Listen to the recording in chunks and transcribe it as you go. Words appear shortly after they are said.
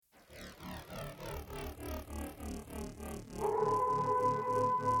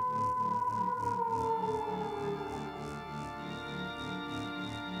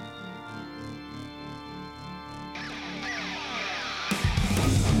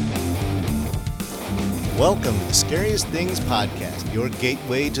Welcome to the Scariest Things podcast, your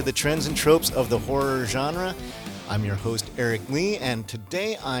gateway to the trends and tropes of the horror genre. I'm your host, Eric Lee, and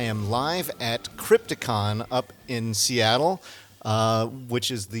today I am live at Crypticon up in Seattle,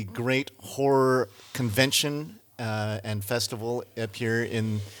 which is the great horror convention and festival up here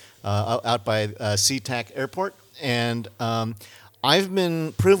in out by SeaTac Airport. And I've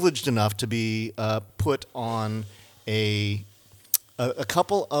been privileged enough to be put on a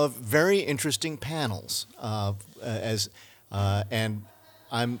couple of very interesting panels, and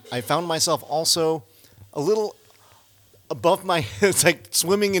I found myself also a little above my. It's like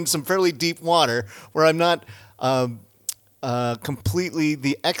swimming in some fairly deep water where I'm not completely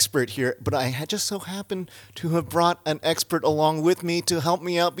the expert here, but I had just so happened to have brought an expert along with me to help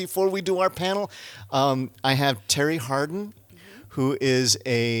me out before we do our panel. I have Terri Hardin, who is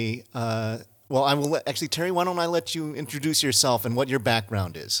a. Well, I will actually, Terri, why don't I let you introduce yourself and what your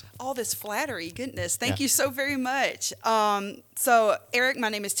background is? All this flattery, goodness. Thank you so very much. So, Eric, my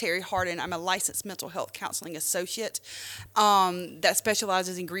name is Terri Hardin. I'm a licensed mental health counseling associate that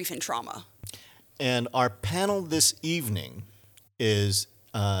specializes in grief and trauma. And our panel this evening is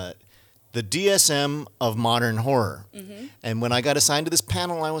the DSM of modern horror. Mm-hmm. And when I got assigned to this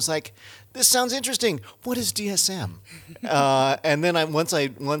panel, I was like, this sounds interesting. What is DSM? And then once I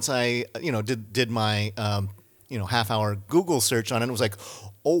did my half-hour Google search on it, it was like,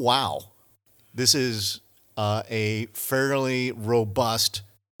 oh wow, this is a fairly robust,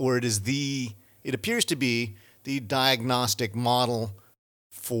 or it appears to be the diagnostic model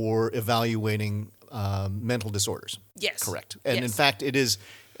for evaluating mental disorders. Yes, correct. And yes. In fact, it is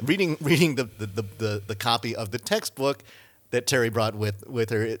reading the copy of the textbook that Terri brought with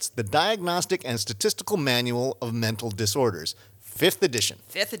her. It's the Diagnostic and Statistical Manual of Mental Disorders, 5th edition.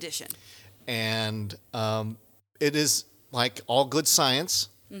 5th edition. And it is like all good science.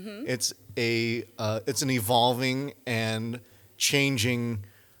 Mm-hmm. It's an evolving and changing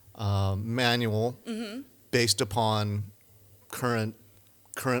manual based upon current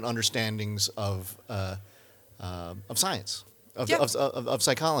understandings of science, of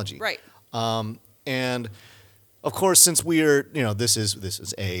psychology. Right. And of course, since we are, this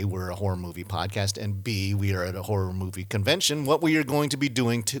is A, we're a horror movie podcast, and B, we are at a horror movie convention. What we are going to be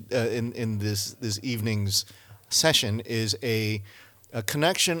doing in this evening's session is a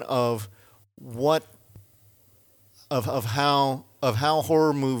connection of how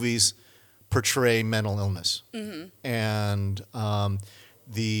horror movies portray mental illness, and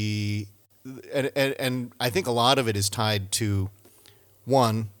and I think a lot of it is tied to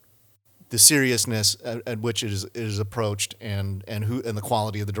one, the seriousness at which it is approached, and the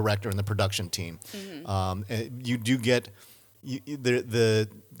quality of the director and the production team. Mm-hmm. You do get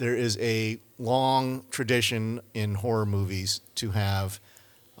there is a long tradition in horror movies to have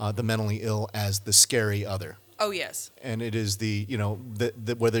the mentally ill as the scary other. Oh yes. And it is the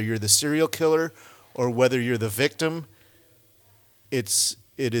whether you're the serial killer or whether you're the victim, it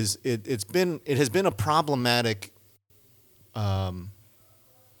has been a problematic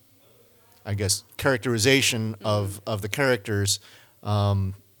I guess characterization of the characters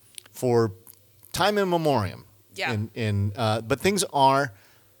for time immemorial. Yeah. But things are,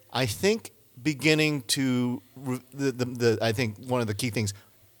 I think, beginning to I think one of the key things,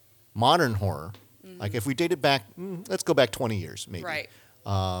 modern horror. Mm-hmm. Like if we date it back, let's go back 20 years maybe. Right.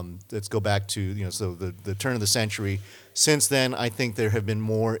 Let's go back to so the turn of the century. Since then, I think there have been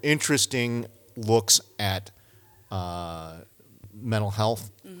more interesting looks at mental health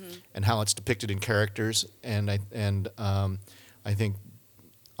and how it's depicted in characters, and I think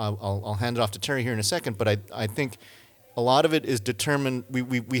I'll hand it off to Terri here in a second, but I think a lot of it is determined.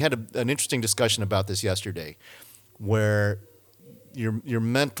 We had an interesting discussion about this yesterday, where your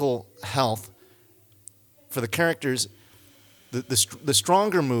mental health for the characters, the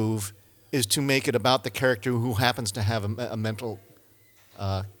stronger move is to make it about the character who happens to have a mental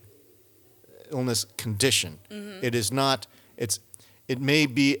illness condition. Mm-hmm. It is not. It may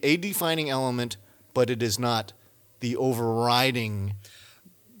be a defining element, but it is not the overriding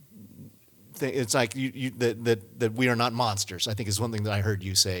thing. It's like that we are not monsters, I think, is one thing that I heard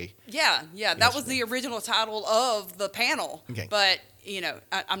you say. Yeah, that was the original title of the panel. Okay. But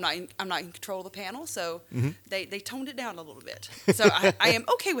I'm not in control of the panel, so they toned it down a little bit. So I am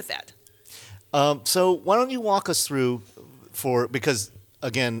okay with that. So why don't you walk us through because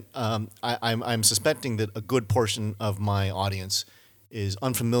again, I'm suspecting that a good portion of my audience is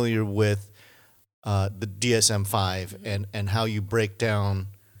unfamiliar with the DSM-5 and how you break down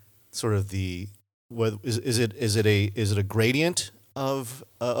sort of is it a gradient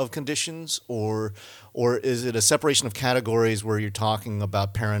of conditions, or is it a separation of categories where you're talking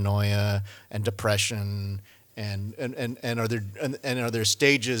about paranoia and depression, and are there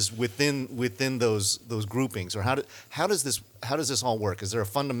stages within those groupings, or how does this all work? Is there a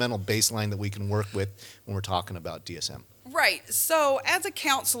fundamental baseline that we can work with when we're talking about DSM? Right. So, as a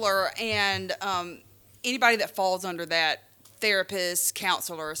counselor and anybody that falls under that, therapist,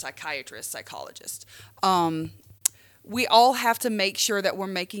 counselor, psychiatrist, psychologist, we all have to make sure that we're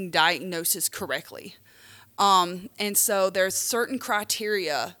making diagnosis correctly. And so there's certain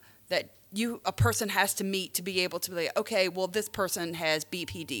criteria that a person has to meet to be able to be like, okay, well, this person has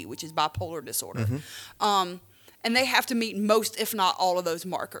BPD, which is bipolar disorder. And they have to meet most, if not all, of those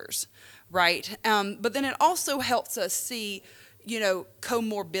markers, right? But then it also helps us see,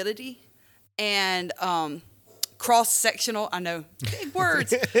 comorbidity and cross-sectional, I know, big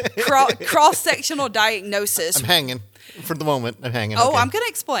words, cross-sectional diagnosis. I'm hanging for the moment. I'm hanging. Oh, okay. I'm going to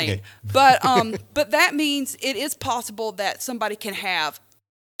explain. Okay. But that means it is possible that somebody can have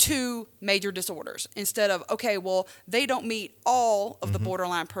two major disorders instead of, okay, well, they don't meet all of the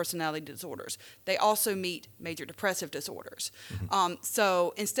borderline personality disorders. They also meet major depressive disorders.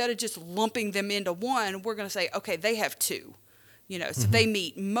 So instead of just lumping them into one, we're going to say, okay, they have two. So they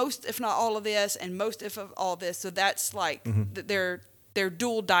meet most, if not all of this, and most, if of all of this. So that's like their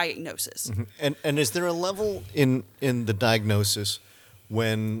dual diagnosis. And is there a level in the diagnosis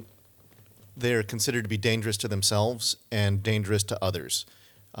when they're considered to be dangerous to themselves and dangerous to others,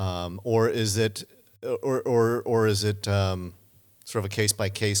 or is it sort of a case by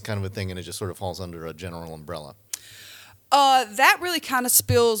case kind of a thing, and it just sort of falls under a general umbrella? That really kind of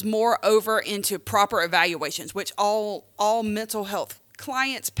spills more over into proper evaluations, which all mental health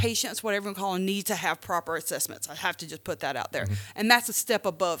clients, patients, whatever you call them, need to have proper assessments. I have to just put that out there. And that's a step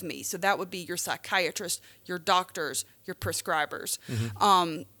above me. So that would be your psychiatrist, your doctors, your prescribers.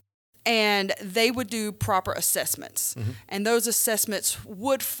 And they would do proper assessments. And those assessments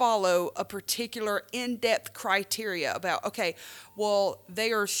would follow a particular in-depth criteria about, okay, well,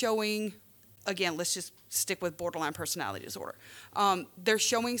 they are showing, again, let's just stick with borderline personality disorder. They're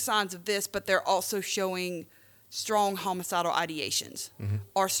showing signs of this, but they're also showing strong homicidal ideations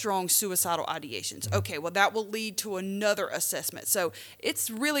or strong suicidal ideations. Okay, well, that will lead to another assessment. So it's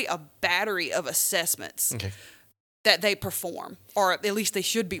really a battery of assessments that they perform, or at least they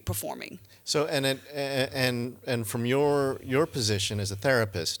should be performing. So, and from your position as a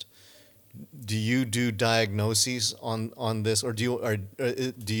therapist, do you do diagnoses on this, or do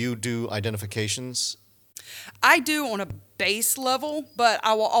you do identifications? I do on a base level, but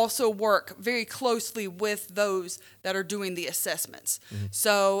I will also work very closely with those that are doing the assessments.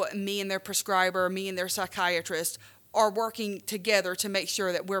 So me and their prescriber, me and their psychiatrist are working together to make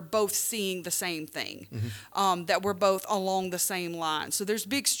sure that we're both seeing the same thing, that we're both along the same line. So there's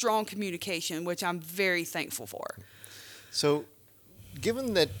big, strong communication, which I'm very thankful for. So,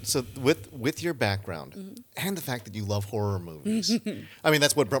 given that, with your background and the fact that you love horror movies, I mean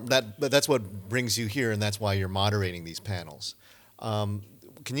that's what brings you here, and that's why you're moderating these panels. Can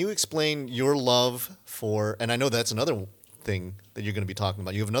you explain your love for? And I know that's another thing that you're going to be talking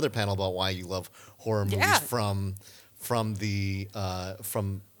about. You have another panel about why you love horror movies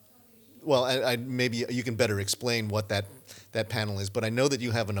Well, maybe you can better explain what that panel is. But I know that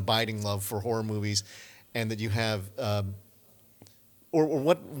you have an abiding love for horror movies, and that you have. Or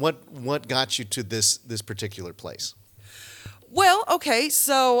what got you to this particular place? Well, okay,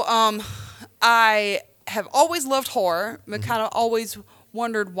 so I have always loved horror, but kind of always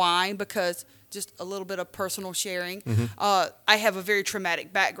wondered why, because just a little bit of personal sharing. I have a very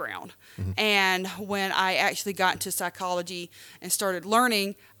traumatic background, and when I actually got into psychology and started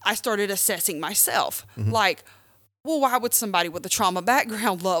learning, I started assessing myself. Like, well, why would somebody with a trauma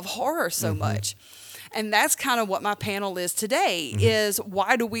background love horror so much? And that's kind of what my panel is today, is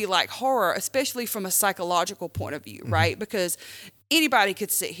why do we like horror, especially from a psychological point of view, right? Because anybody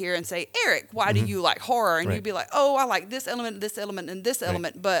could sit here and say, Eric, why do you like horror? And you'd be like, oh, I like this element, and this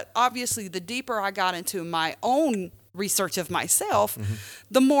element. But obviously, the deeper I got into my own research of myself,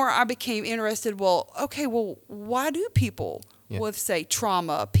 the more I became interested, why do people with, say,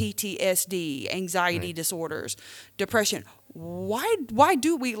 trauma, PTSD, anxiety disorders, depression, why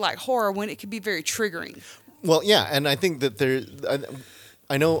do we like horror when it can be very triggering? Well, yeah, and I think that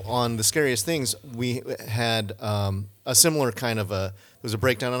I know on the Scariest Things we had a similar kind of there was a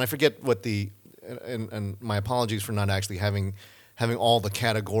breakdown, and I forget what and my apologies for not actually having all the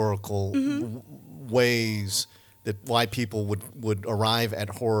categorical ways that why people would arrive at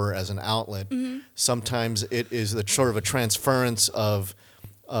horror as an outlet. Sometimes it is sort of a transference of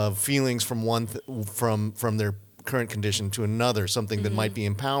feelings from from their current condition to another, something that might be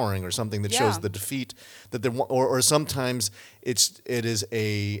empowering, or something that Yeah. shows the defeat that there, or sometimes it's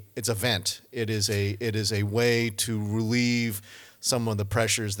a vent. It is a way to relieve some of the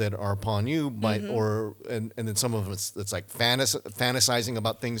pressures that are upon you by and then some of it's like fantasizing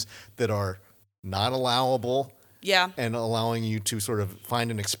about things that are not allowable. Yeah. And allowing you to sort of find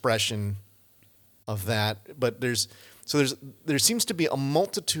an expression of that. But there seems to be a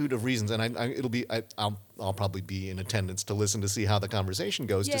multitude of reasons, and I'll probably be in attendance to listen to see how the conversation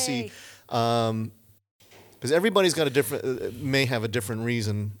goes. Yay. To see, because everybody's got a different, may have a different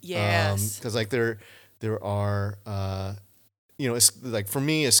reason. Yes. Because like there are, like for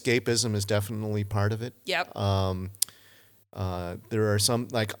me, escapism is definitely part of it. Yep. There are some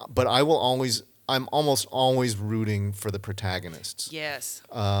but I'm almost always rooting for the protagonists. Yes.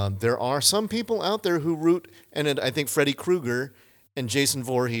 There are some people out there who root, and I think Freddy Krueger and Jason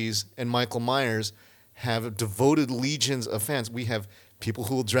Voorhees and Michael Myers have devoted legions of fans. We have people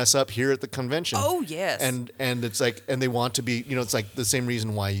who will dress up here at the convention. Oh, yes. And it's like, and they want to be, it's like the same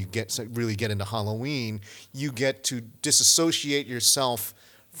reason why you really get into Halloween. You get to disassociate yourself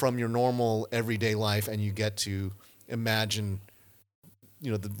from your normal everyday life, and you get to imagine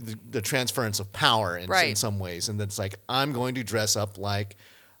the transference of power in some ways. And it's like, I'm going to dress up like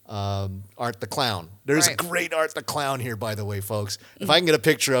Art the Clown. There's a great Art the Clown here, by the way, folks. If I can get a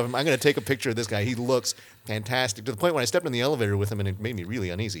picture of him, I'm going to take a picture of this guy. He looks fantastic, to the point when I stepped in the elevator with him and it made me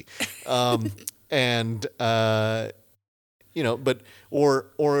really uneasy. But the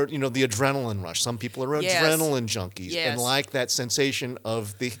adrenaline rush. Some people are adrenaline junkies and like that sensation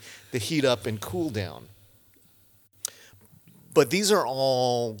of the heat up and cool down. But these are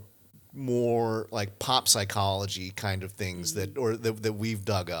all more like pop psychology kind of things that we've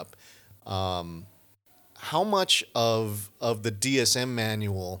dug up. How much of the DSM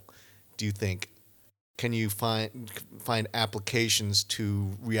manual do you think can you find applications to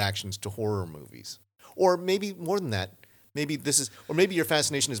reactions to horror movies? Or maybe more than that. Maybe your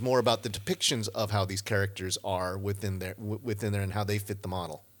fascination is more about the depictions of how these characters are within there and how they fit the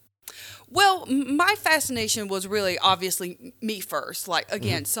model. Well, my fascination was really obviously me first. Like,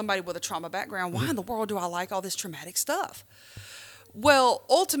 again, somebody with a trauma background. Why in the world do I like all this traumatic stuff? Well,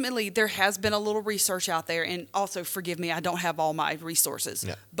 ultimately, there has been a little research out there, and also, forgive me, I don't have all my resources,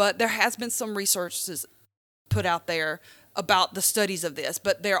 but there has been some resources put out there about the studies of this,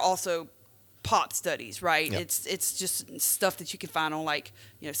 but they're also pop studies, right? Yep. It's just stuff that you can find on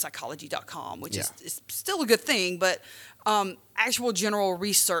psychology.com, which is still a good thing, but actual general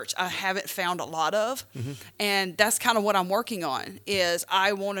research I haven't found a lot of. And that's kind of what I'm working on, is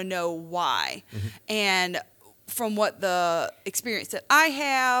I want to know why. And from what the experience that I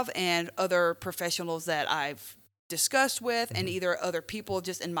have and other professionals that I've discussed with and either other people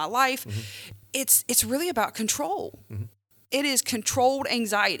just in my life, it's really about control. It is controlled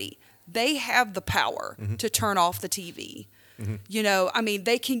anxiety. They have the power to turn off the TV.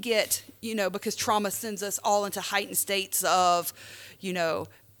 They can get, because trauma sends us all into heightened states of,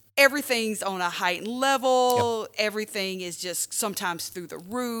 everything's on a heightened level. Yep. Everything is just sometimes through the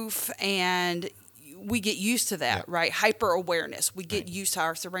roof. And we get used to that, right? Hyper awareness. We get used to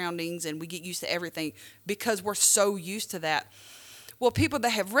our surroundings and we get used to everything because we're so used to that. Well, people that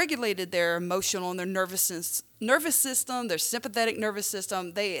have regulated their emotional and their nervous system, their sympathetic nervous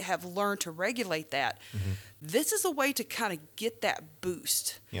system, they have learned to regulate that. This is a way to kind of get that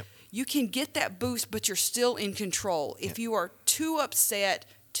boost. Yep. You can get that boost, but you're still in control. If you are too upset,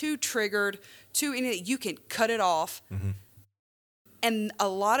 too triggered, you can cut it off. And a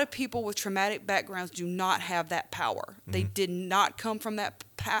lot of people with traumatic backgrounds do not have that power. They did not come from that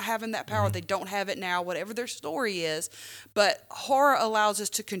having that power. They don't have it now, whatever their story is. But horror allows us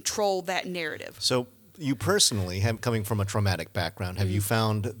to control that narrative. So you personally, coming from a traumatic background, have you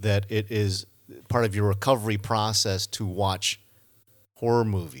found that it is part of your recovery process to watch horror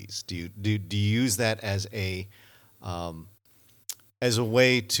movies? Do you use that as a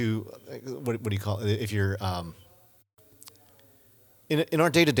way to what do you call it? If you're in our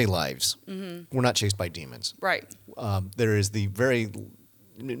day-to-day lives, we're not chased by demons. Right. There is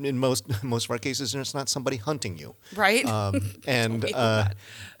in most of our cases, it's not somebody hunting you. Right. And to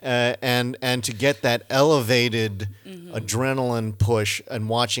get that elevated adrenaline push and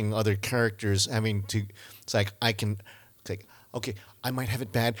watching other characters, it's like okay, I might have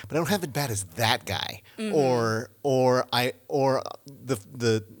it bad, but I don't have it bad as that guy, or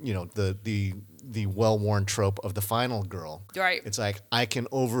the well-worn trope of the final girl. Right. It's like I can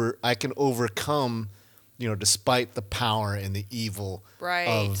overcome, despite the power and the evil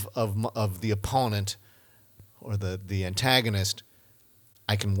of the opponent or the antagonist.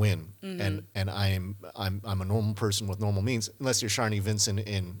 I can win, and I'm a normal person with normal means, unless you're Sharni Vinson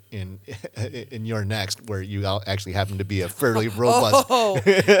in Your Next, where you actually happen to be a fairly robust,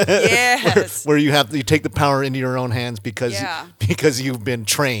 Yes, where you take the power into your own hands because Yeah. you've been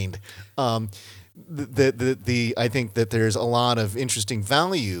trained. I think that there's a lot of interesting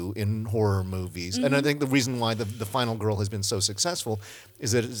value in horror movies, and I think the reason why the Final Girl has been so successful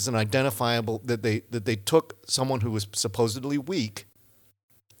is that it's an identifiable that they took someone who was supposedly weak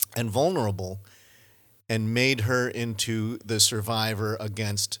and vulnerable and made her into the survivor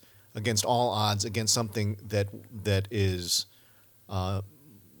against all odds, against something that is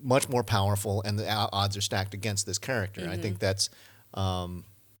much more powerful, and the odds are stacked against this character. I think that's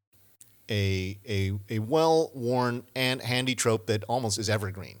a well-worn and handy trope that almost is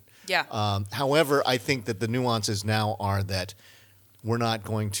evergreen. Yeah. However, I think that the nuances now are that we're not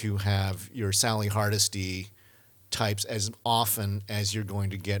going to have your Sally Hardesty types as often as you're going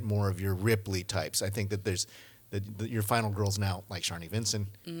to get more of your Ripley types. I think that your final girls now, like Sharni Vinson,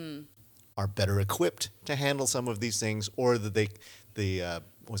 are better equipped to handle some of these things, or that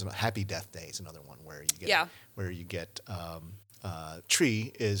was it Happy Death Day is another one where you get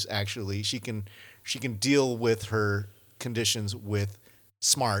Tree is actually she can deal with her conditions with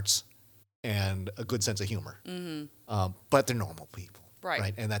smarts and a good sense of humor, but they're normal people,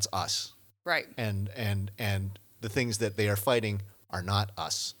 Right. And that's us, Right. and the things that they are fighting are not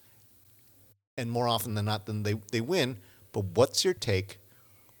us, and more often than not, they win. But what's your take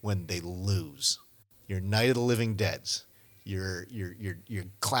when they lose? Your Night of the Living Deads, your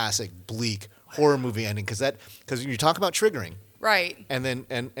classic bleak horror movie ending, because you talk about triggering, Right. and then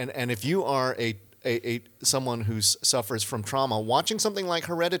and if you are a someone who suffers from trauma, watching something like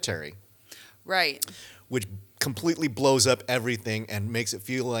Hereditary, Right. which completely blows up everything and makes it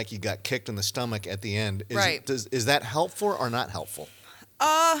feel like you got kicked in the stomach at the end, is that helpful or not helpful?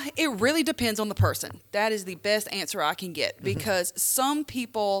 It really depends on the person. That is the best answer I can get, because some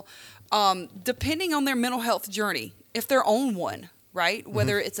people, depending on their mental health journey, if they're on one, right,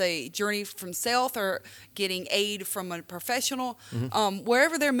 whether it's a journey from self or getting aid from a professional,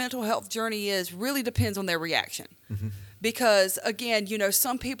 wherever their mental health journey is, really depends on their reaction. Because again,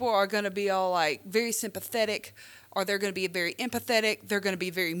 some people are going to be all like very sympathetic, or they're going to be very empathetic. They're going to be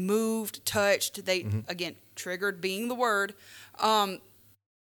very moved, touched. They again, triggered being the word.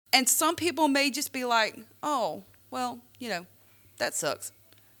 And some people may just be like, oh, well, that sucks.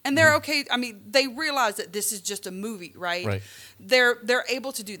 And they're okay. I mean, they realize that this is just a movie, right? Right. They're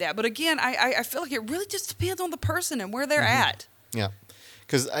able to do that. But again, I feel like it really just depends on the person and where they're at. Yeah,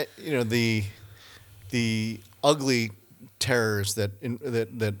 because the ugly terrors that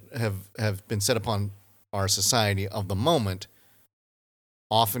have been set upon our society of the moment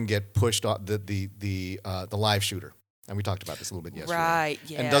often get pushed off the live shooter. And we talked about this a little bit yesterday. Right,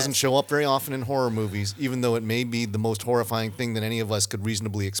 yes. And doesn't show up very often in horror movies, even though it may be the most horrifying thing that any of us could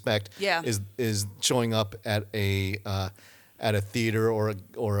reasonably expect. Yeah. Is showing up at a theater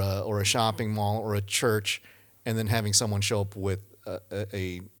or a shopping mall or a church, and then having someone show up with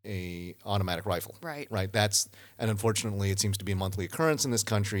a automatic rifle. Right. Right. And unfortunately, it seems to be a monthly occurrence in this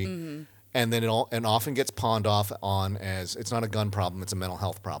country. And then it often gets pawned off on as it's not a gun problem, it's a mental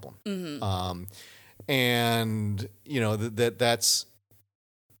health problem. And that's,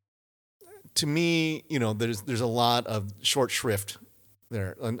 to me, there's a lot of short shrift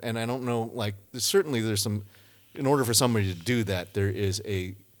there, and I don't know, like, there's some, in order for somebody to do that, there is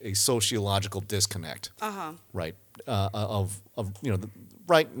a sociological disconnect, right, of the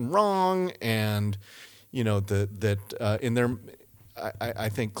right and wrong, and that in their, I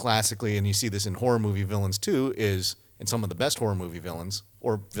think classically, and you see this in horror movie villains too, is in some of the best horror movie villains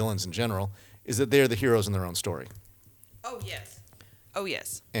or villains in general, is that they're the heroes in their own story. Oh, yes. Oh,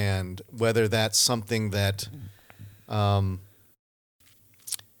 yes. And whether that's something that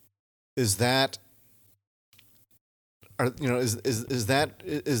is that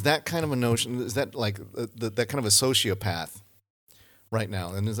kind of a notion, is that like that kind of a sociopath right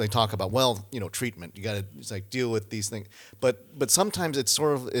now? And as they talk about, treatment, you got to deal with these things, but sometimes it's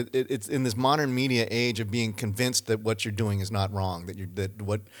sort of it's in this modern media age of being convinced that what you're doing is not wrong,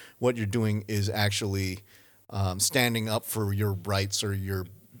 that what you're doing is actually standing up for your rights or your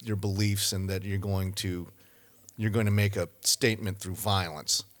beliefs, and that you're going to make a statement through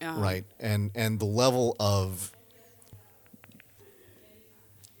violence, right? And the level of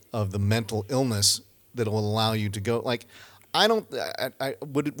the mental illness that will allow you to go, like,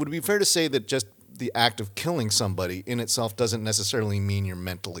 would it be fair to say that just the act of killing somebody in itself doesn't necessarily mean you're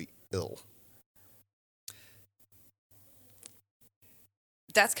mentally ill?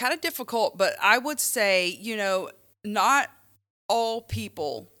 That's kind of difficult, but I would say, not all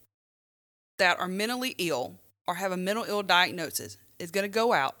people that are mentally ill or have a mental ill diagnosis is going to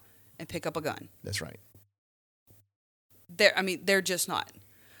go out and pick up a gun. That's right. They're just not.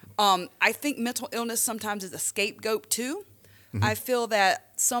 I think mental illness sometimes is a scapegoat too. Mm-hmm. I feel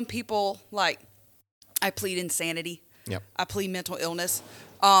that some people, like, I plead insanity. Yep. I plead mental illness.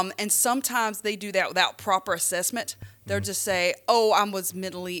 And sometimes they do that without proper assessment. They'll just say, oh, I was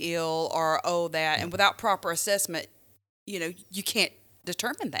mentally ill, or oh, that. And without proper assessment, you can't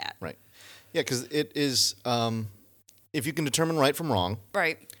determine that. Right. Yeah, because it is, if you can determine right from wrong.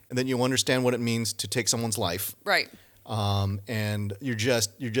 Right. And then you understand what it means to take someone's life. Right. And you're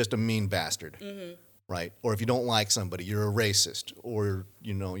just a mean bastard. Mm-hmm. Right. Or if you don't like somebody, you're a racist, or,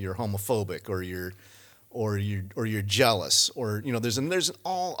 you're homophobic, or you're jealous, or, there's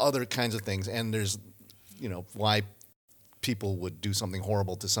all other kinds of things. And there's, why people would do something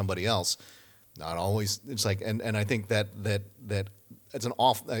horrible to somebody else. Not always. It's like, and I think that it's an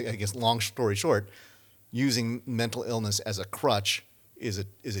I guess, long story short, using mental illness as a crutch is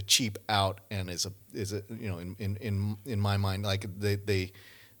a cheap out, and is a in my mind, like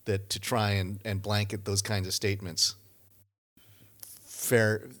that to try and blanket those kinds of statements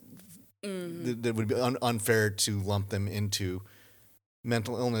fair. Mm-hmm. That would be unfair to lump them into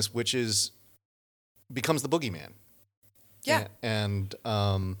mental illness, which becomes the boogeyman. Yeah. And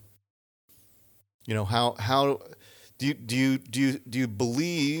how do you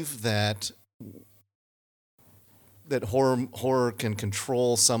believe that horror can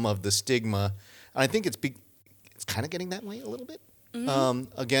control some of the stigma? And I think it's kind of getting that way a little bit.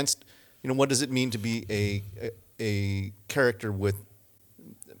 Mm-hmm. Against, what does it mean to be a character with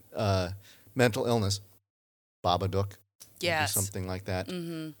mental illness? Babadook. Yes. Something like that.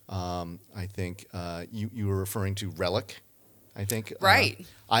 Mm-hmm. I think you were referring to Relic. I think right.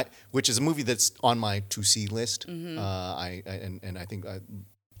 Which is a movie that's on my to see list. Mm-hmm. I think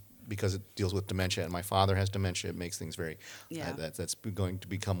because it deals with dementia, and my father has dementia, it makes things very. Yeah. That's going to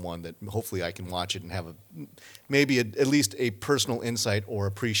become one that hopefully I can watch it and have maybe at least a personal insight or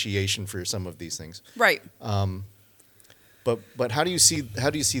appreciation for some of these things. Right. But how do you see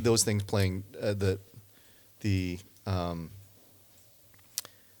those things playing how do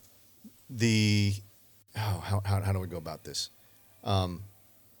we go about this?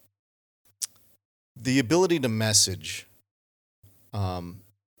 The ability to message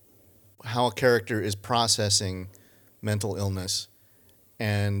how a character is processing mental illness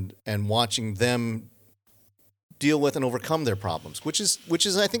and watching them deal with and overcome their problems, which is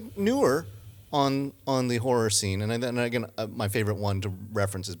I think newer on the horror scene. And again, my favorite one to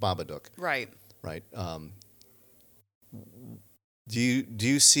reference is Babadook. Right. Right. Do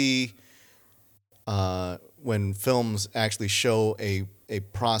you see when films actually show a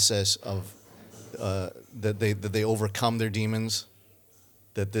process of that they overcome their demons,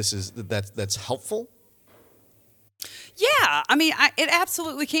 that's helpful? Yeah, it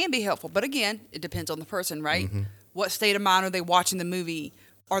absolutely can be helpful, but again, it depends on the person, right? Mm-hmm. What state of mind are they watching the movie?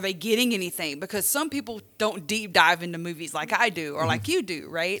 Are they getting anything? Because some people don't deep dive into movies like I do, or like you do,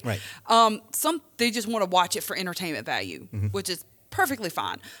 right? Right. They just want to watch it for entertainment value, which is perfectly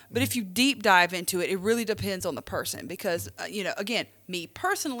fine. But if you deep dive into it, it really depends on the person. Because again, me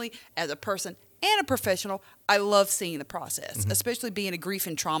personally, as a person and a professional, I love seeing the process, especially being a grief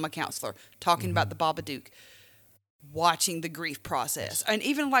and trauma counselor, talking about the Babadook, watching the grief process, and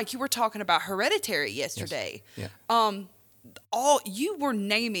even like you were talking about Hereditary yesterday. Yes. Yeah. You were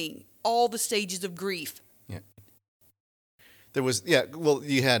naming all the stages of grief. Yeah. There was well,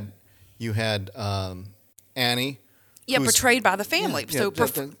 you had Annie. Yeah, portrayed by the family. Yeah,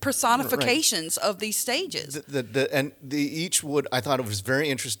 personifications of these stages. I thought it was very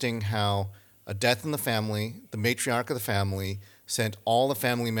interesting how a death in the family, the matriarch of the family, sent all the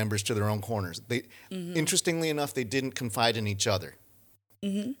family members to their own corners. Interestingly enough, they didn't confide in each other.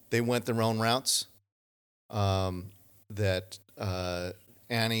 Mm-hmm. They went their own routes. That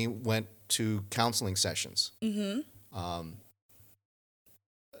Annie went to counseling sessions. Mm-hmm.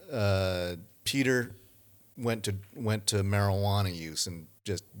 Peter went to marijuana use and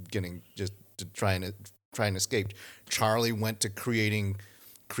just to try and escape. Charlie went to creating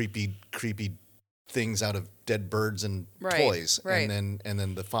creepy things out of dead birds and toys. Right. And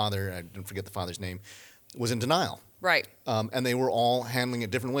then the father, I didn't forget the father's name, was in denial. Right. And they were all handling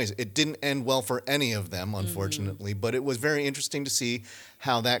it different ways. It didn't end well for any of them, unfortunately, but it was very interesting to see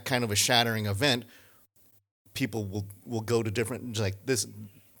how that kind of a shattering event, people will go to different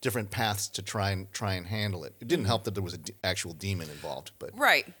paths to try and handle it. It didn't help that there was an actual demon involved, but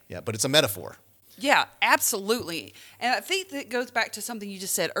right. Yeah, but it's a metaphor. Yeah, absolutely. And I think that goes back to something you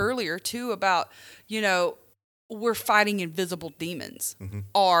just said earlier too about, we're fighting invisible demons,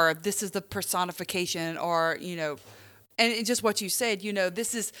 or this is the personification, or and it's just what you said.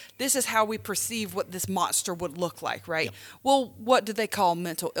 This is how we perceive what this monster would look like, right? Yep. Well, what do they call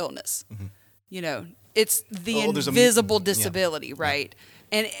mental illness? It's the There's invisible disability, right?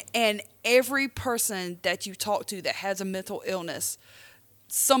 And every person that you talk to that has a mental illness,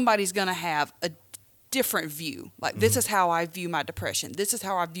 somebody's gonna have a different view. Like, this is how I view my depression. This is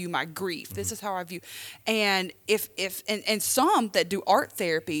how I view my grief. This is how I view. And if some that do art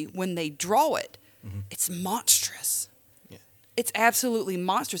therapy, when they draw it, it's monstrous. Yeah. It's absolutely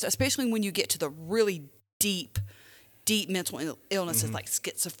monstrous, especially when you get to the really deep mental illnesses like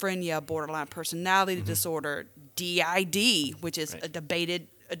schizophrenia, borderline personality disorder, DID, which is a debated,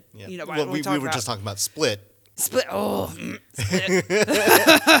 Well, we were just talking about Split. Split.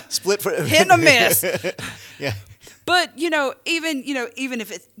 Split for hit and a miss. Yeah. But even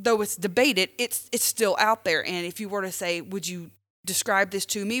if though it's debated, it's still out there. And if you were to say, would you describe this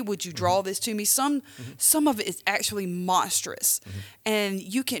to me? Would you draw this to me? Some of it is actually monstrous, and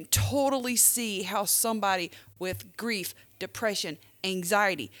you can totally see how somebody with grief, depression,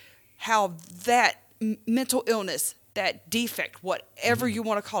 anxiety, how that mental illness, that defect, whatever you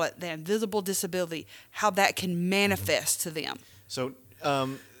want to call it, the invisible disability, how that can manifest to them. So,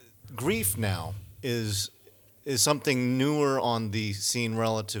 grief now is something newer on the scene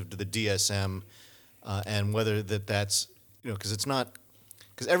relative to the DSM, and whether that's because it's not,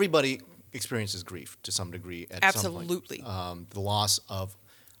 because everybody experiences grief to some degree at Absolutely. some point. The loss of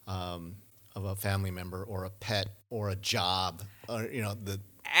a family member or a pet or a job, or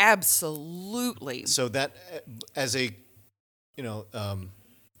Absolutely. So that as a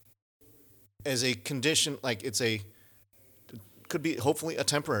condition, like could be hopefully a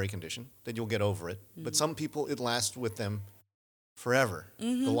temporary condition that you'll get over it. But some people, it lasts with them forever.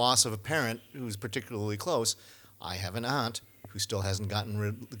 The loss of a parent who's particularly close. I have an aunt who still hasn't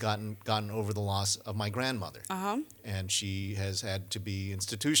gotten over the loss of my grandmother, and she has had to be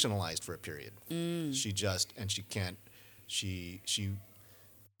institutionalized for a period. She can't.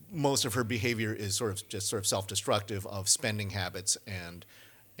 Most of her behavior is sort of self-destructive, of spending habits and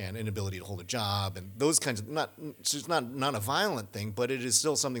inability to hold a job and those kinds of it's not a violent thing, but it is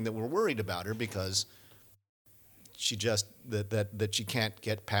still something that we're worried about her, because she just that she can't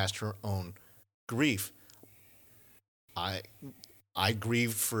get past her own grief. I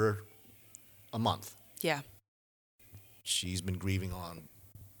grieved for a month. Yeah. She's been grieving on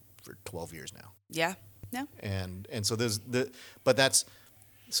for 12 years now. Yeah. No. And so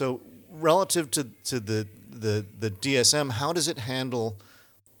so relative to the DSM, how does it handle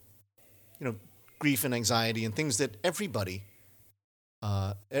grief and anxiety and things that everybody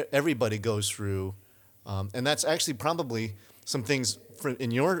goes through, and that's actually probably some things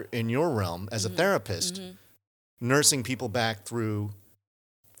in your realm as a therapist, nursing people back through,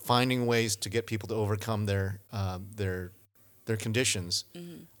 finding ways to get people to overcome their conditions.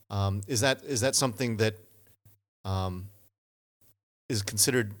 Is that something that is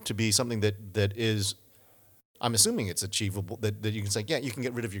considered to be something that is, I'm assuming it's achievable, that you can say, yeah, you can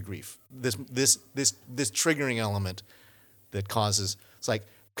get rid of your grief. This triggering element that causes, it's like,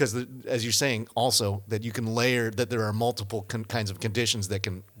 because as you're saying also, that you can layer, that there are multiple kinds of conditions that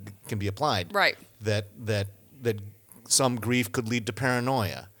can be applied. Right. That some grief could lead to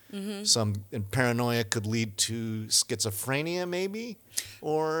paranoia. Paranoia could lead to schizophrenia, maybe,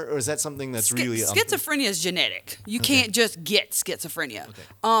 or is that something that's really schizophrenia is genetic. You can't just get schizophrenia.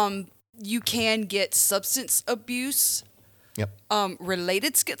 Okay. You can get substance abuse,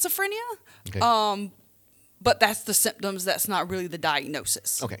 related schizophrenia. Okay. But that's the symptoms. That's not really the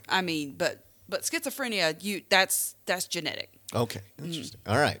diagnosis. Okay. I mean, but schizophrenia, that's genetic. Okay. Interesting.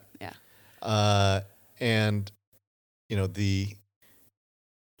 All right. Yeah. And I'm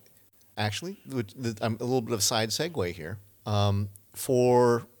a little bit of a side segue here.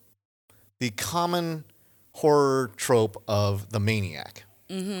 For the common horror trope of the maniac,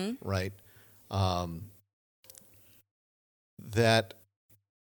 right? That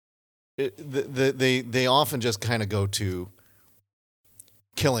they often just kind of go to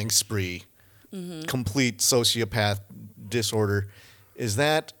killing spree, complete sociopath disorder. Is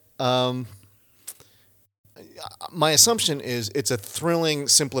that my assumption is it's a thrilling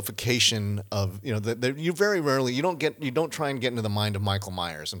simplification of that you very rarely you don't try and get into the mind of Michael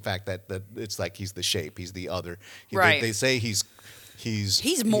Myers. In fact, that it's like he's the shape, he's the other. Right. They say he's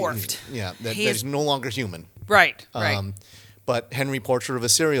morphed. That he's no longer human. Right. Right. But Henry Portrait of a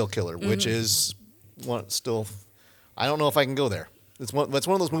Serial Killer, which is still, I don't know if I can go there. That's one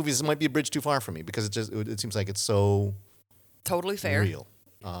of those movies that might be a bridge too far for me, because it seems like it's so totally fair. real.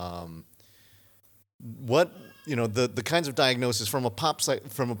 What the kinds of diagnosis from a pop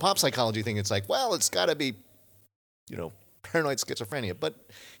psychology thing. It's like, well, it's got to be, paranoid schizophrenia, but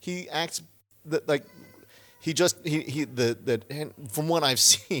he acts like from what I've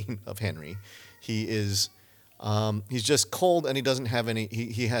seen of Henry, he is. He's just cold, and he doesn't have any.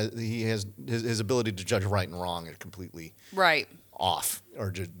 He has his ability to judge right and wrong are completely Right. off,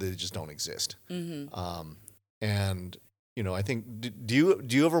 or they just don't exist. And I think do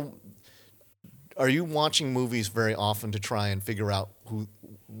you ever are you watching movies very often to try and figure out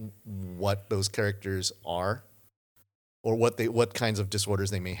what those characters are, or what kinds of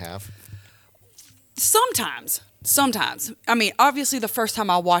disorders they may have? Sometimes. I mean, obviously, the first time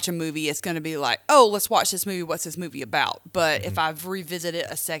I watch a movie, it's going to be like, oh, let's watch this movie. What's this movie about? But if I've revisited it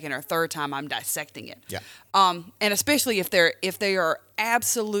a second or third time, I'm dissecting it. Yeah. And especially if they are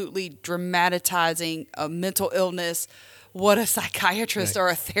absolutely dramatizing a mental illness, what a psychiatrist or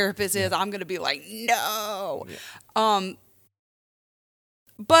a therapist is, I'm going to be like, no. Yeah.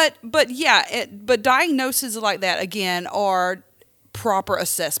 But diagnoses like that again are proper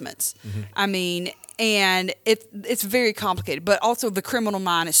assessments. I mean, and it's very complicated. But also, the criminal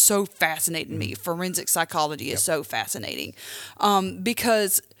mind is so fascinating to me. Forensic psychology is so fascinating,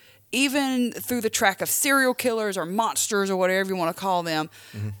 because even through the track of serial killers or monsters or whatever you want to call them,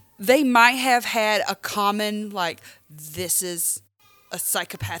 they might have had a common, like, this is a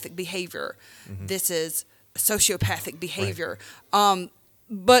psychopathic behavior, this is sociopathic behavior. Right.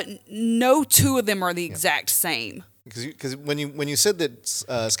 But no two of them are the exact same. Because when you said that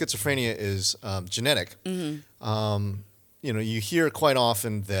schizophrenia is genetic, you hear quite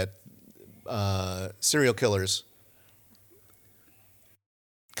often that serial killers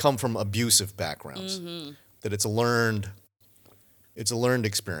come from abusive backgrounds. That it's a learned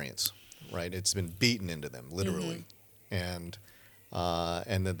experience, right? It's been beaten into them, literally, and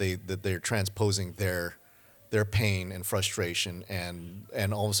that they're transposing their pain and frustration,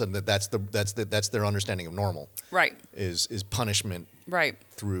 and all of a sudden that's their understanding of normal. Right. Is punishment. Right.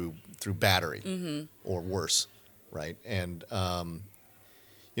 Through battery, or worse, right? And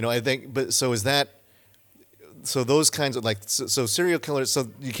I think, but so is that. So those kinds of so serial killers. So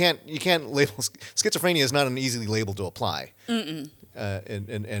you can't label schizophrenia is not an easy label to apply. And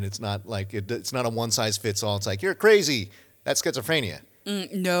it's not like it's not a one size fits all. It's like, you're crazy. That's schizophrenia.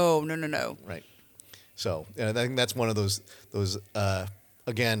 No. Right. So I think that's one of those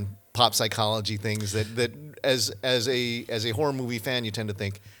again, pop psychology things that as a horror movie fan, you tend to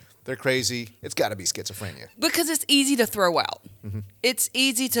think they're crazy. It's got to be schizophrenia, because it's easy to throw out. It's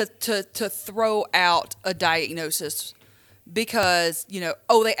easy to throw out a diagnosis because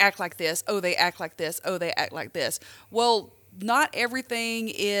they act like this. Oh, they act like this. Oh, they act like this. Well, not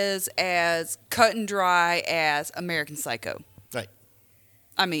everything is as cut and dry as American Psycho. Right.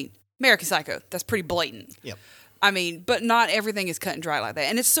 I mean, American Psycho, that's pretty blatant. Yep. I mean, but not everything is cut and dry like that.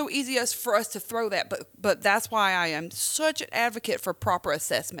 And it's so easy for us to throw that. But that's why I am such an advocate for proper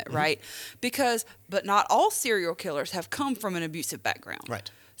assessment, right? But not all serial killers have come from an abusive background. Right.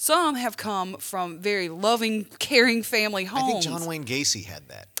 Some have come from very loving, caring family homes. I think John Wayne Gacy had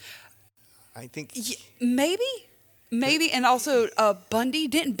that. I think. Yeah, maybe. And also Bundy.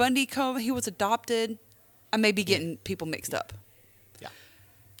 Didn't Bundy come? He was adopted. I may be getting people mixed up.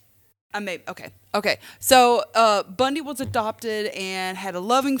 Okay. So Bundy was adopted and had a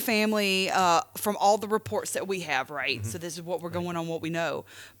loving family from all the reports that we have, right? So this is what we're going on, what we know.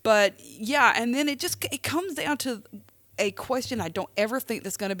 But yeah, and then it comes down to a question I don't ever think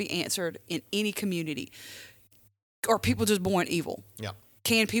that's going to be answered in any community. Are people just born evil? Yeah.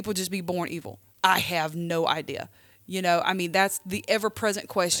 Can people just be born evil? I have no idea. I mean, that's the ever-present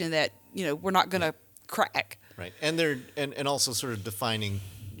question that we're not going to crack. Right, and they're and also sort of defining.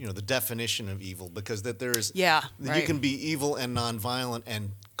 The definition of evil, because that there is right. You can be evil and nonviolent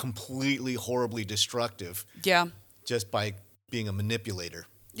and completely horribly destructive. Yeah. Just by being a manipulator.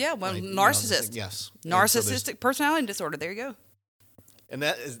 Yeah, well, right? Narcissist. Yes. Narcissistic personality disorder. There you go. And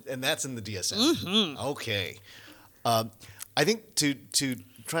that's in the DSM. Okay. I think to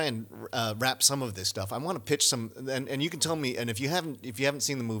try and wrap some of this stuff, I want to pitch some, and you can tell me, and if you haven't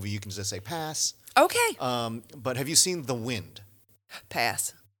seen the movie, you can just say pass. Okay. But have you seen The Wind?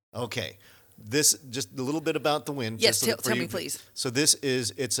 Pass. Okay. This, just a little bit about The Wind. Yes, tell me, please. So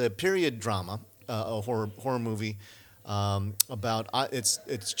it's a period drama, a horror movie about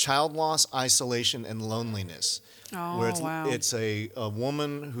it's child loss, isolation, and loneliness. Oh, where wow. It's a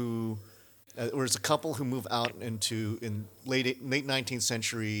woman who, or it's a couple who move out in late 19th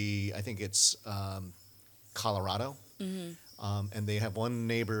century, I think it's Colorado, and they have one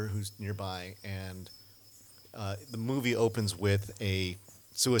neighbor who's nearby, and the movie opens with a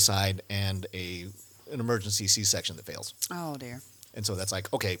suicide and an emergency C-section that fails. Oh dear. And so that's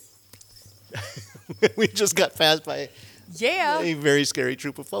like, okay, we just got passed by a very scary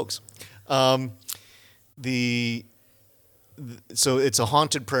troop of folks. So it's a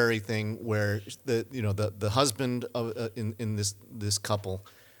haunted prairie thing where the husband in this couple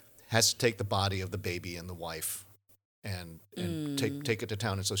has to take the body of the baby and the wife and take it to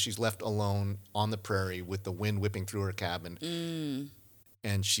town, and so she's left alone on the prairie with the wind whipping through her cabin,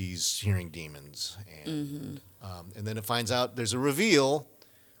 and she's hearing demons, and then it finds out there's a reveal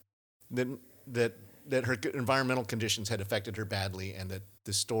that her environmental conditions had affected her badly, and that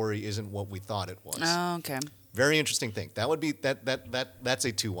the story isn't what we thought it was. Oh, okay. Very interesting thing. That would be that's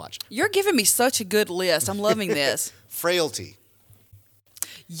a 2-watch. You're giving me such a good list. I'm loving this. Frailty.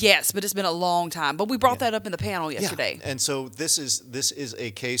 Yes, but it's been a long time. But we brought that up in the panel yesterday. Yeah. And so this is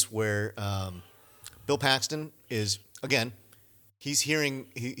a case where Bill Paxton is, again, he's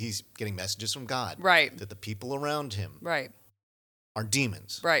getting messages from God. Right. That the people around him are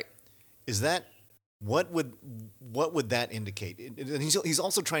demons. Right. Is that what would that indicate? And he's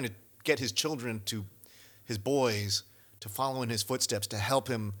also trying to get his children his boys to follow in his footsteps to help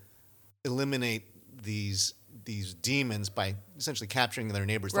him eliminate these demons by essentially capturing their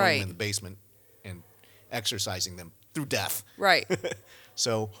neighbors, throwing them in the basement, and exorcising them through death. Right.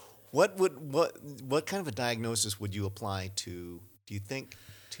 So what kind of a diagnosis would you apply to, do you think,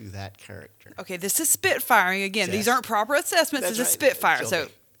 to that character? Okay, this is spitfiring again. Yes. These aren't proper assessments. That's This is right. spitfire. It's So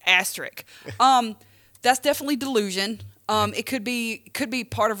okay. asterisk. That's definitely delusion. It could be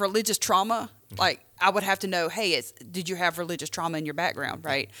part of religious trauma. Like I would have to know, hey, did you have religious trauma in your background,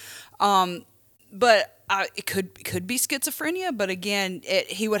 right? But it could be schizophrenia. But again,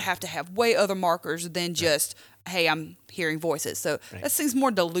 he would have to have way other markers than just, hey, I'm hearing voices. So that seems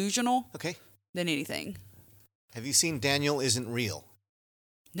more delusional than anything. Have you seen Daniel Isn't Real?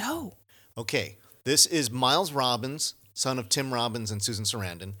 No. Okay, this is Miles Robbins, son of Tim Robbins and Susan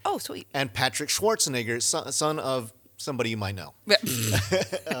Sarandon. Oh, sweet. And Patrick Schwarzenegger, son of somebody you might know.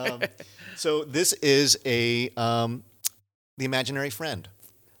 So this is the imaginary friend.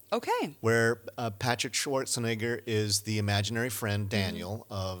 Okay. Where Patrick Schwarzenegger is the imaginary friend Daniel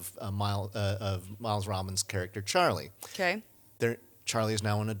of Miles Robbins' character Charlie. Okay. Charlie is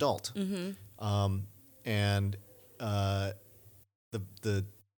now an adult, and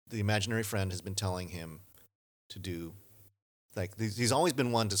the imaginary friend has been telling him to do, like, he's always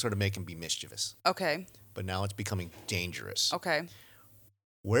been one to sort of make him be mischievous. Okay. But now it's becoming dangerous. Okay.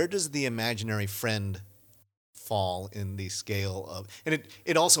 Where does the imaginary friend fall in the scale of, and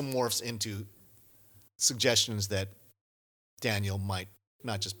it also morphs into suggestions that Daniel might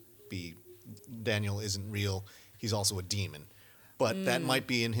not just be, Daniel isn't real, he's also a demon. But that might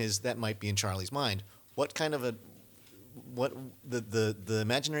be in Charlie's mind. What kind of the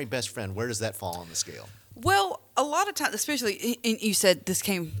imaginary best friend, where does that fall on the scale? Well, a lot of times, especially, and you said this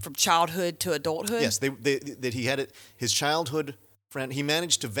came from childhood to adulthood. Yes, that he had it. His childhood friend. He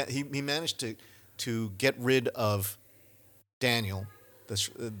managed to get rid of Daniel.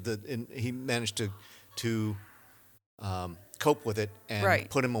 He managed to cope with it and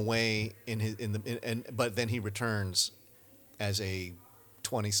put him away but then he returns as a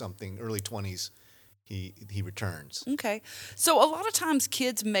 20-something, early 20s. He returns. Okay. So a lot of times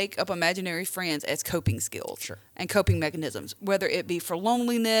kids make up imaginary friends as coping skills and coping mechanisms, whether it be for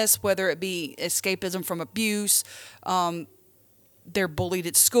loneliness, whether it be escapism from abuse. They're bullied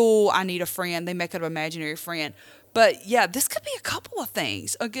at school. I need a friend. They make up an imaginary friend. But yeah, this could be a couple of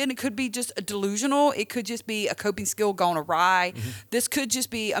things. Again, it could be just a delusional. It could just be a coping skill gone awry. Mm-hmm. This could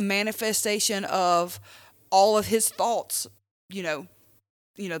just be a manifestation of all of his thoughts, the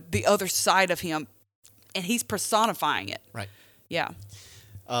other side of him. And he's personifying it. Right. Yeah.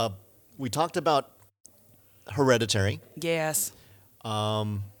 We talked about Hereditary. Yes.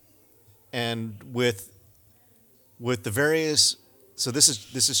 And with the various, so this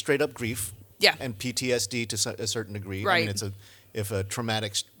is straight up grief. Yeah. And PTSD to a certain degree. Right. I mean, if a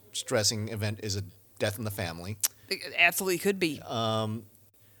traumatic, stressing event is a death in the family. It absolutely could be.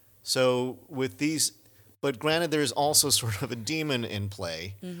 So with these. But granted, there is also sort of a demon in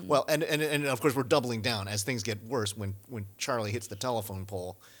play. Mm-hmm. Well, and of course we're doubling down as things get worse. When Charlie hits the telephone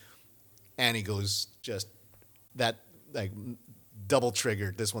pole, Annie goes just that, like, double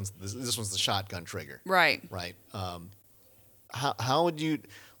triggered. This one's the shotgun trigger. Right. Right. How would you?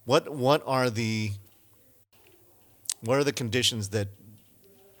 What are the conditions that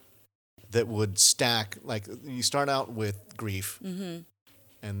would stack? Like, you start out with grief, and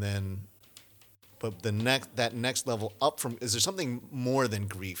then. But that next level up from, is there something more than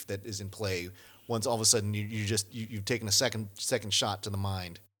grief that is in play once all of a sudden you've taken a second shot to the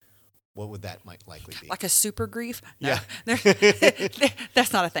mind what would that might likely be? Like a super grief? No, Yeah.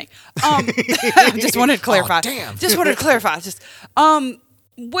 that's not a thing. Just wanted to clarify. Oh, damn. Just wanted to clarify.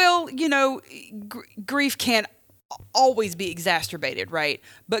 Well, grief can't always be exacerbated, right?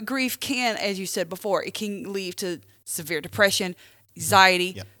 But grief can, as you said before, it can lead to severe depression,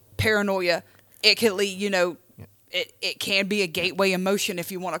 anxiety, Yep. paranoia. It can lead, it can be a gateway emotion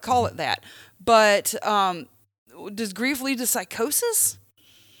if you want to call it that. But does grief lead to psychosis?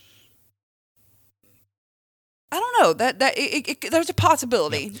 I don't know. There's a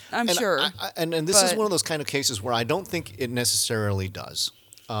possibility. I'm sure. And this is one of those kind of cases where I don't think it necessarily does.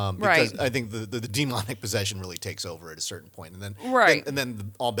 Because Right. I think the demonic possession really takes over at a certain point, and then Right.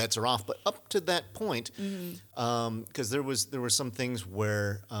 then all bets are off. But up to that point, because there were some things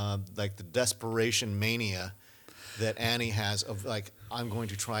where like the desperation mania that Annie has of like, I'm going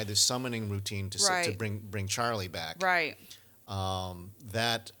to try this summoning routine to Right. bring Charlie back. Right.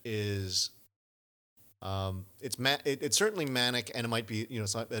 That is. It's certainly manic, and it might be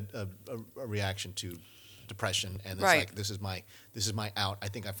it's a reaction to depression, and it's Right. like this is my out. I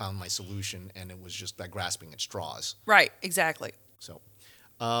think I found my solution, and it was just like grasping at straws. Right. Exactly. So,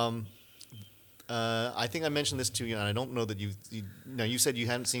 I think I mentioned this to you, and I don't know that you said you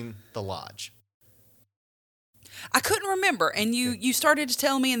hadn't seen The Lodge. I couldn't remember, and you started to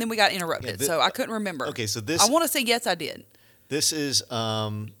tell me, and then we got interrupted, so I couldn't remember. Okay, so this I want to say yes, I did. this is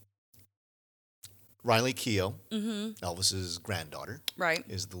Riley Keough, Elvis's granddaughter, Right.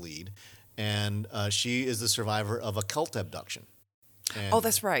 is the lead, and she is the survivor of a cult abduction. And, Oh,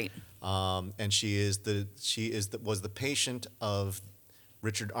 that's right. and she was the patient of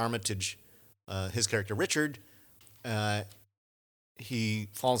Richard Armitage, his character Richard. He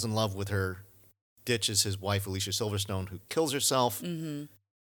falls in love with her, ditches his wife Alicia Silverstone, who kills herself. Mm-hmm.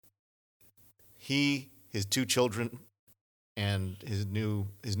 His two children, and his new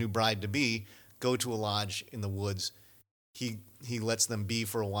bride to be go to a lodge in the woods. He lets them be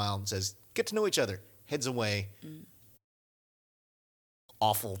for a while and says, "Get to know each other." Heads away.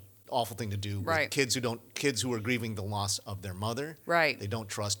 Awful thing to do. With Right. Kids who are grieving the loss of their mother. Right. They don't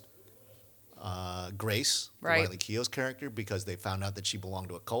trust Grace, Right. Riley Keough's character, because they found out that she belonged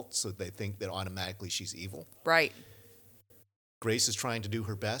to a cult, so they think that automatically she's evil. Right. Grace is trying to do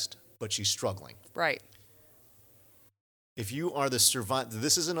her best, but she's struggling. Right. If you are the survivor,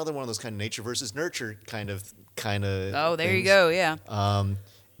 this is another one of those kind of nature versus nurture kind of. Oh, there you things. go. Yeah.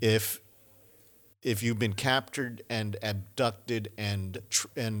 If you've been captured and abducted and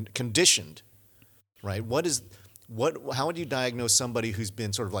conditioned, right? How would you diagnose somebody who's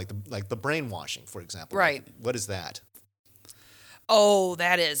been sort of like the brainwashing, for example? Right. What is that? Oh,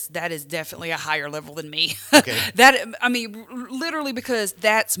 that is definitely a higher level than me. Okay. Literally, because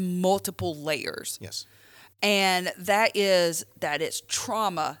that's multiple layers. Yes. And that is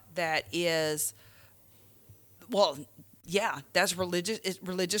trauma. That is, well, yeah, that's religious. It's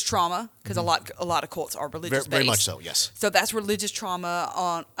religious trauma, because a lot of cults are religious Very based. much so. Yes. So that's religious trauma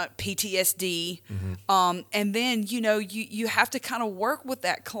on PTSD, and then you have to kind of work with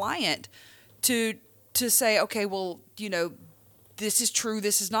that client to say, okay, well, this is true,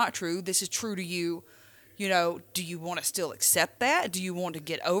 this is not true, this is true to you. Do you want to still accept that? Do you want to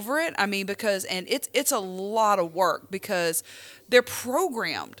get over it? I mean, because it's a lot of work, because they're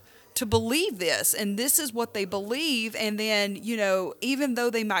programmed to believe this, and this is what they believe. And then, even though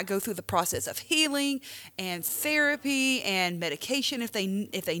they might go through the process of healing and therapy and medication if they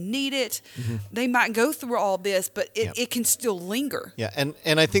need it, they might go through all this, but it can still linger. Yeah,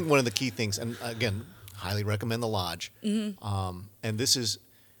 and I think one of the key things, and again, highly recommend The Lodge. And this is.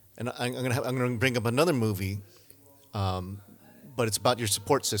 And I'm going to bring up another movie, but it's about your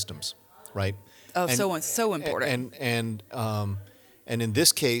support systems, right? Oh, so important. And in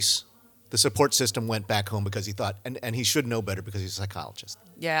this case, the support system went back home because he thought, and he should know better because he's a psychologist.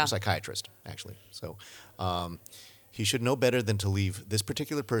 Yeah. Or psychiatrist, actually. So he should know better than to leave this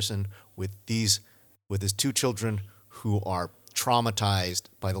particular person with his two children who are traumatized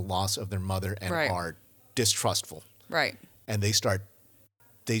by the loss of their mother and Right. are distrustful. Right. And they start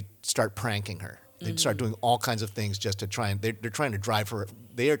pranking her. They start doing all kinds of things just to try and they're trying to drive her.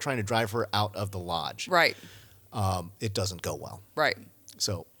 They are trying to drive her out of the lodge. Right. It doesn't go well. Right.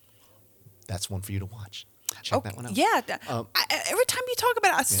 So that's one for you to watch. Check that one out. Yeah. Every time you talk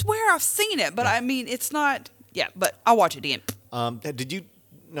about it, I swear I've seen it, but I mean, it's not. Yeah, but I'll watch it again.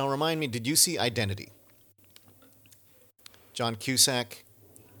 Remind me, did you see Identity? John Cusack.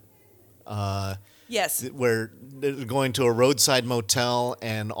 Yes. Where they're going to a roadside motel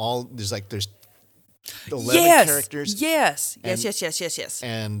and there's 11 characters. Yes. And- Yes.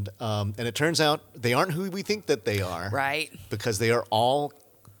 And it turns out they aren't who we think that they are. Right. Because they are all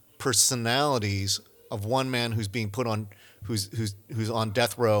personalities of one man who's being put on, who's on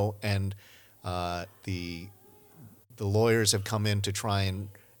death row, and the lawyers have come in to try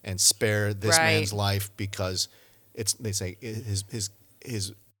and spare this Right. man's life because they say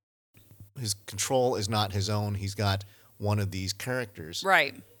his control is not his own. He's got one of these characters.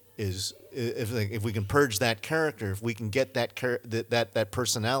 Right. If we can purge that character, if we can get that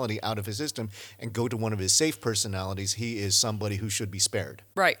personality out of his system and go to one of his safe personalities, he is somebody who should be spared.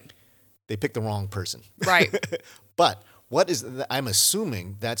 Right. They picked the wrong person. Right. But I'm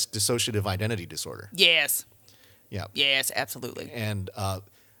assuming that's dissociative identity disorder. Yes. Yeah. Yes, absolutely. And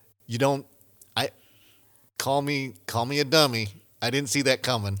call me a dummy. I didn't see that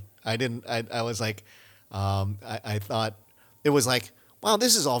coming. I was like, I thought it was like, wow,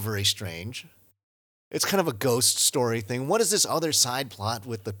 this is all very strange. It's kind of a ghost story thing. What is this other side plot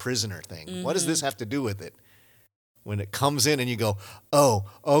with the prisoner thing? Mm-hmm. What does this have to do with it? When it comes in and you go, oh,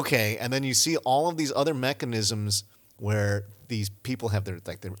 okay. And then you see all of these other mechanisms where these people have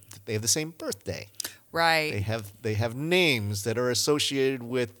they have the same birthday. Right. They have names that are associated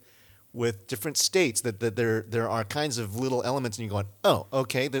with different states. That there are kinds of little elements, and you're going, oh,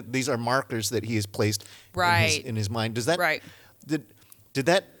 okay. These are markers that he has placed in his mind. Does that right? Did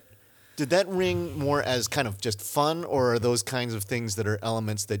that ring more as kind of just fun, or are those kinds of things that are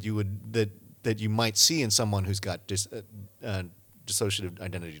elements that you might see in someone who's got dissociative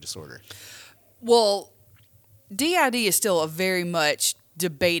identity disorder? Well, DID is still a very much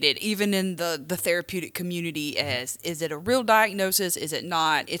debated, even in the therapeutic community, as is it a real diagnosis? Is it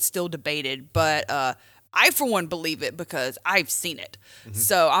not? It's still debated, but I, for one, believe it because I've seen it. Mm-hmm.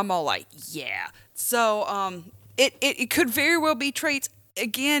 So I'm all like, yeah. So it could very well be traits.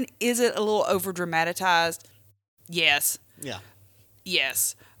 Again, is it a little over dramatized? Yes. Yeah.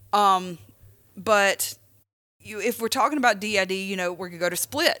 Yes. But if we're talking about DID, we're going to go to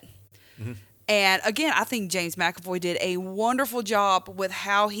Split. Mm-hmm. And again, I think James McAvoy did a wonderful job with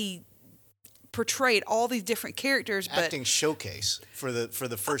how he portrayed all these different characters. Acting showcase for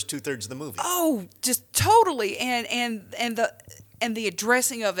the first 2/3 of the movie. Oh, just totally. And the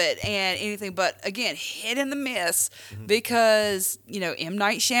addressing of it and anything. But again, hit and the miss, mm-hmm. because, M.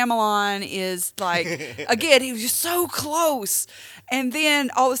 Night Shyamalan is like, again, he was just so close. And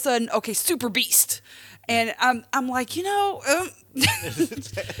then all of a sudden, okay, Super Beast. And I'm like, you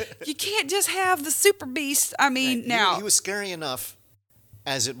can't just have the Super Beast. I mean, now he was scary enough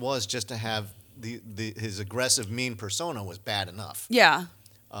as it was just to have his aggressive, mean persona was bad enough. Yeah.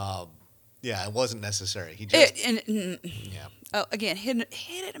 Yeah, it wasn't necessary. He just again, hit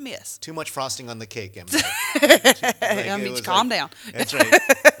it a miss. Too much frosting on the cake, Emma. Calm down. That's right.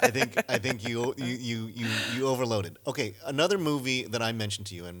 I think you overloaded. Okay, another movie that I mentioned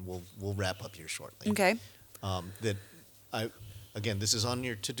to you, and we'll wrap up here shortly. Okay. This is on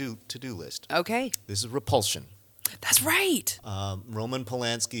your to do list. Okay. This is Repulsion. That's right. Roman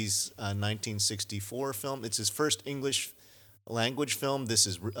Polanski's 1964 film. It's his first English language film. This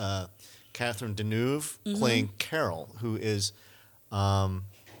is Catherine Deneuve, mm-hmm. playing Carol, who is,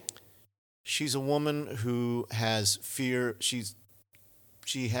 she's a woman who has fear. She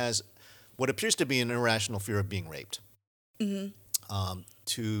has what appears to be an irrational fear of being raped. Mm-hmm.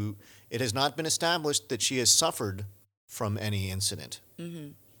 It has not been established that she has suffered from any incident.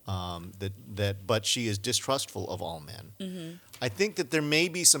 Mm-hmm. But she is distrustful of all men. Mm-hmm. I think that there may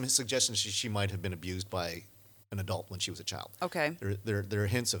be some suggestions she might have been abused by an adult when she was a child. Okay. There are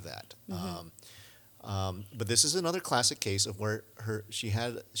hints of that. Mm-hmm. But this is another classic case of where she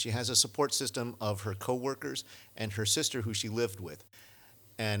has a support system of her coworkers and her sister who she lived with.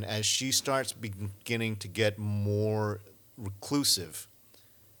 And as she starts beginning to get more reclusive,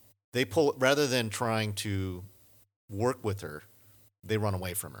 they pull, rather than trying to work with her, they run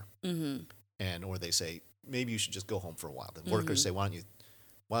away from her. Mm-hmm. Or they say, maybe you should just go home for a while. The workers say, why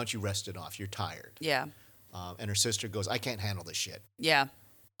don't you rest it off? You're tired. Yeah. And her sister goes, I can't handle this shit. Yeah.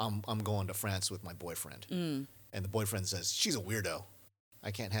 I'm going to France with my boyfriend. Mm. And the boyfriend says, she's a weirdo.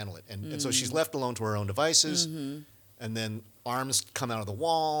 I can't handle it. And so she's left alone to her own devices. Mm-hmm. And then arms come out of the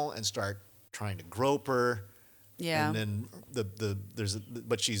wall and start trying to grope her. Yeah. And then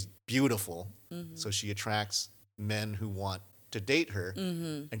but she's beautiful. Mm-hmm. So she attracts men who want to date her.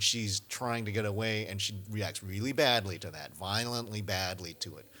 Mm-hmm. And she's trying to get away, and she reacts really badly to that, violently badly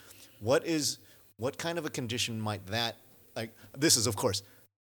to it. What kind of a condition might that, like, this is, of course,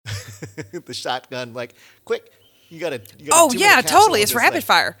 the shotgun, like, quick, you got to. Oh, yeah, totally. It's rapid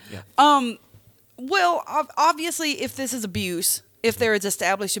fire. Yeah. Well, obviously, if this is abuse, if there is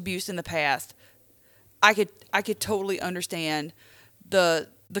established abuse in the past, I could totally understand the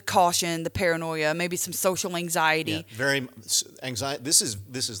the caution, the paranoia, maybe some social anxiety. Yeah, very anxiety. This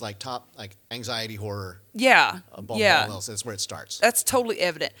is like top like anxiety horror. Yeah, Above yeah. all else, that's where it starts. That's totally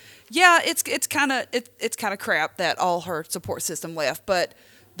evident. Yeah, it's kind of crap that all her support system left, but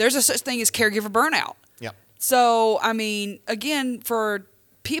there's a such thing as caregiver burnout. Yep. So I mean, again, for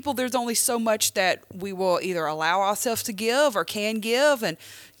people, there's only so much that we will either allow ourselves to give or can give, and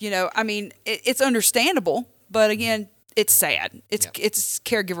I mean, it's understandable, but again, it's sad. It's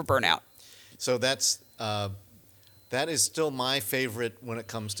caregiver burnout. So that is still my favorite when it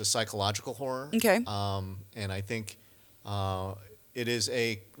comes to psychological horror. Okay. And I think it is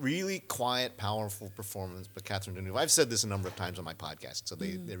a really quiet, powerful performance by Catherine Deneuve. I've said this a number of times on my podcast, so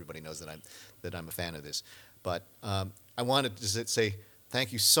everybody knows that I'm a fan of this. But I wanted to say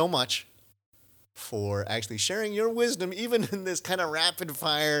thank you so much for actually sharing your wisdom, even in this kind of rapid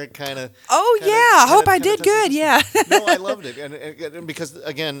fire kind of. Oh yeah, I hope I did good. Yeah. No, I loved it, and because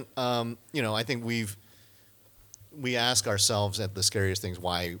again, I think we ask ourselves at the scariest things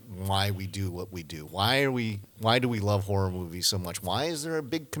why we do what we do. Why do we love horror movies so much? Why is there a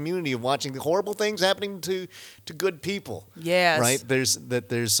big community of watching the horrible things happening to good people? Yes. Right.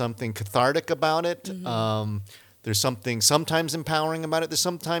 There's something cathartic about it. Mm-hmm. There's something sometimes empowering about it. There's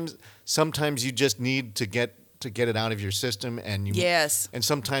sometimes you just need to get it out of your system, and yes. And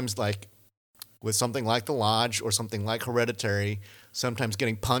sometimes, like with something like The Lodge or something like Hereditary, sometimes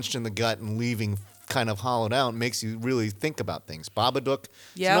getting punched in the gut and leaving kind of hollowed out makes you really think about things. Babadook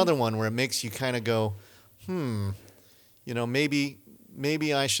is another one where it makes you kind of go, maybe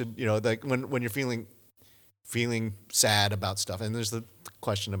I should, like when you're feeling sad about stuff. And there's the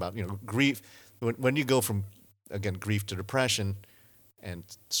question about, grief. When you go from, again, grief to depression, and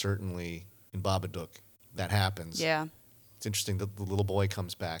certainly in Babadook, that happens. Yeah. It's interesting that the little boy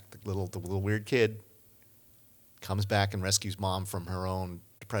comes back, the little weird kid comes back and rescues mom from her own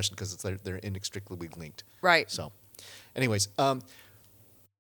depression because they're inextricably linked. Right. So, anyways,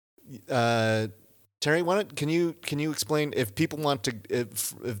 Terri, can you explain if people want to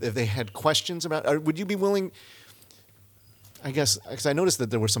if they had questions about, or would you be willing? I guess because I noticed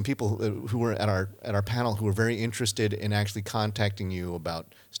that there were some people who were at our panel who were very interested in actually contacting you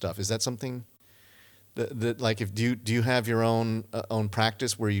about stuff. Is that something that like if do you have your own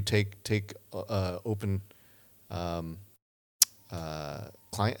practice where you take open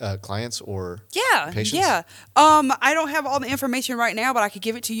clients or patients? Yeah. I don't have all the information right now, but I could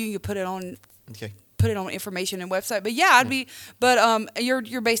give it to you. You put it on. Okay. Put it on information and website. But yeah, I'd be. But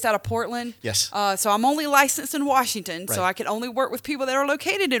you're based out of Portland. Yes. So I'm only licensed in Washington, right. so I can only work with people that are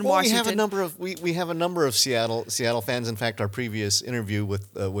located in Washington. We have a number of Seattle fans. In fact, our previous interview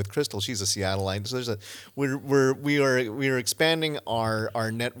with Crystal, she's a Seattleite. So we are expanding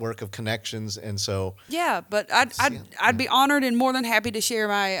our network of connections, and so. Yeah, but I'd be honored and more than happy to share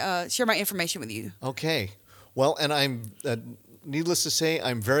my information with you. Okay, well, and I'm needless to say,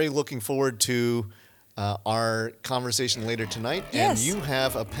 I'm very looking forward to. Our conversation later tonight. Yes. And you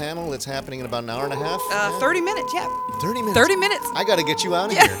have a panel that's happening in about an hour and a half? 30 minutes, yeah. 30 minutes? 30 minutes. I got to get you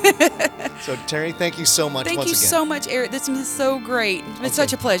out of here. So, Terri, thank you so much once again. Thank you so much, Eric. This has been so great. It's been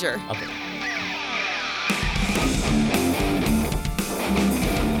such a pleasure. Okay.